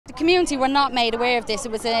community were not made aware of this.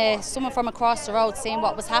 It was someone from across the road seeing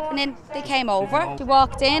what was happening. They came over, they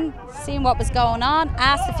walked in, seeing what was going on,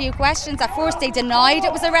 asked a few questions. At first they denied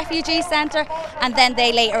it was a refugee centre, and then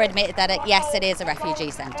they later admitted that yes, it is a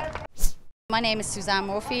refugee centre. My name is Suzanne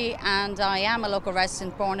Murphy and I am a local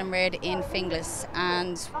resident born and reared in Finglas,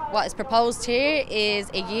 and what is proposed here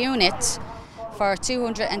is a unit for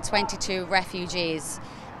 222 refugees,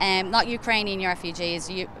 not Ukrainian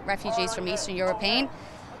refugees, refugees from Eastern European.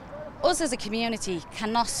 Us as a community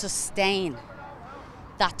cannot sustain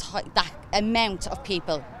that amount of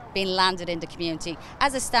people being landed in the community.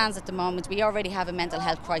 As it stands at the moment, we already have a mental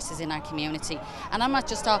health crisis in our community. And I'm not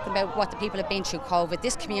just talking about what the people have been through COVID.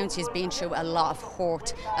 This community has been through a lot of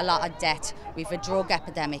hurt, a lot of debt. We've a drug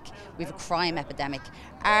epidemic, we've a crime epidemic.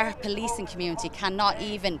 Our policing community cannot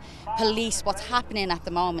even police what's happening at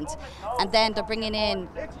the moment. And then they're bringing in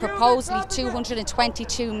supposedly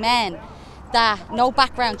 222 men that no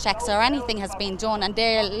background checks or anything has been done, and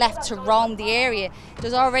they're left to roam the area.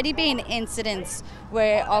 There's already been incidents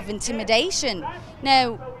of intimidation.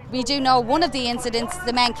 Now, we do know one of the incidents,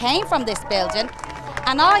 the men came from this building,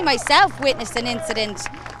 and I myself witnessed an incident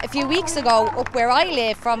a few weeks ago up where I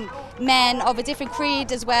live from men of a different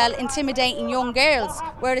creed as well, intimidating young girls,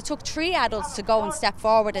 where it took 3 adults to go and step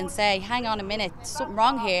forward and say, hang on a minute, something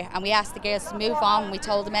wrong here, and we asked the girls to move on, and we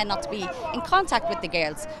told the men not to be in contact with the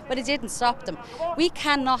girls, but it didn't stop them. We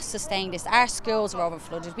cannot sustain this. Our schools are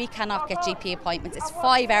overflooded. We cannot get GP appointments. It's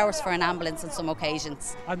 5 hours for an ambulance on some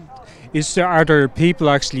occasions. And are there people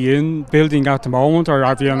actually in building at the moment, or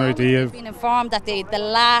have you an idea? We've been informed that the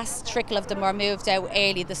last trickle of them were moved out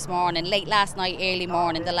early this morning, late last night, early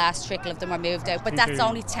morning, the last trickle of them are moved out, but that's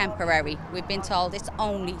only temporary. We've been told it's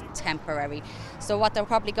only temporary. So what they're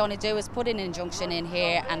probably going to do is put an injunction in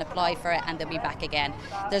here and apply for it, and they'll be back again.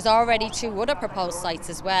 There's already 2 other proposed sites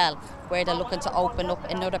as well, where they're looking to open up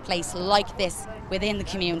another place like this within the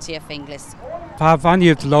community of Finglas. Have any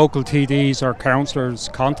of the local TDs or councillors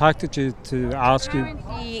contacted you to ask you?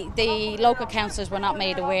 The local councillors were not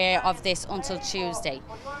made aware of this until Tuesday.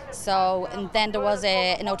 So, and then there was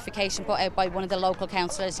a notification put out by one of the local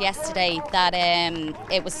councillors yesterday that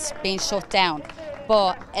it was being shut down.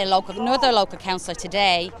 But another local councillor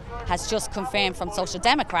today has just confirmed from Social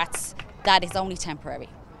Democrats that it's only temporary.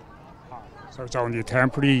 So it's only a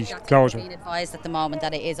temporary closure? That's being advised at the moment,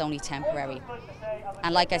 that it is only temporary.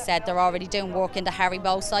 And like I said, they're already doing work in the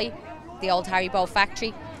Haribo site, the old Haribo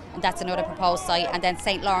factory, and that's another proposed site, and then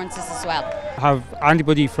St Lawrence's as well. Have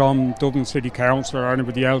anybody from Dublin City Council or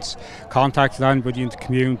anybody else contacted anybody in the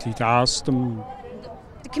community to ask them?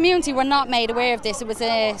 The community were not made aware of this. It was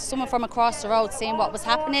someone from across the road seeing what was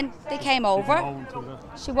happening. They came over,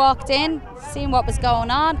 she walked in, seeing what was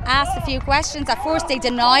going on, asked a few questions. At first they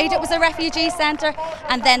denied it was a refugee centre,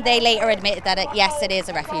 and then they later admitted that yes, it is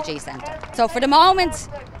a refugee centre. So for the moment,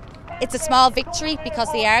 it's a small victory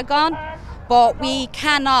because they are gone, but we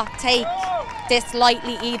cannot take this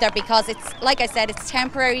lightly either, because it's, like I said, it's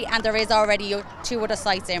temporary, and there is already 2 other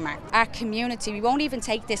sites earmarked. Our community, we won't even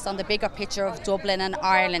take this on the bigger picture of Dublin and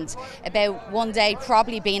Ireland, about one day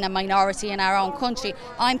probably being a minority in our own country.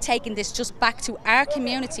 I'm taking this just back to our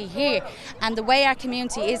community here, and the way our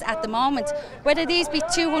community is at the moment, whether these be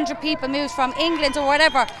 200 people moved from England or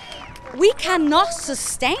whatever, we cannot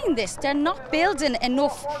sustain this. They're not building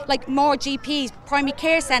enough, like more GPs, primary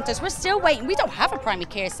care centres. We're still waiting. We don't have a primary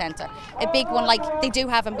care centre, a big one like they do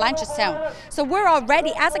have in Blanchardstown. So we're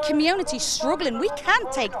already, as a community, struggling. We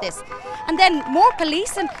can't take this. And then more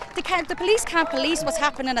policing. The police can't police what's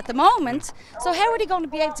happening at the moment. So how are they going to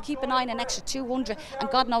be able to keep an eye on an extra 200? And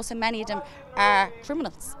God knows how many of them are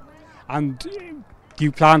criminals. And do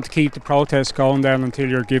you plan to keep the protest going then until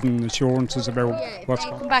you're given assurances about what's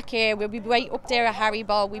going on? Come back here, we'll be right up there at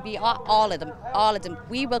Haribo, we'll be all of them.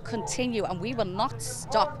 We will continue, and we will not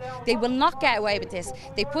stop. They will not get away with this.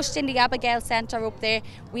 They pushed in the Abigail Centre up there.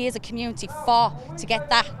 We as a community fought to get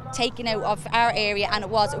that taken out of our area, and it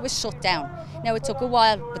was shut down. Now it took a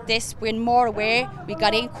while, but this, we're more aware, we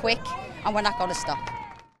got in quick, and we're not going to stop.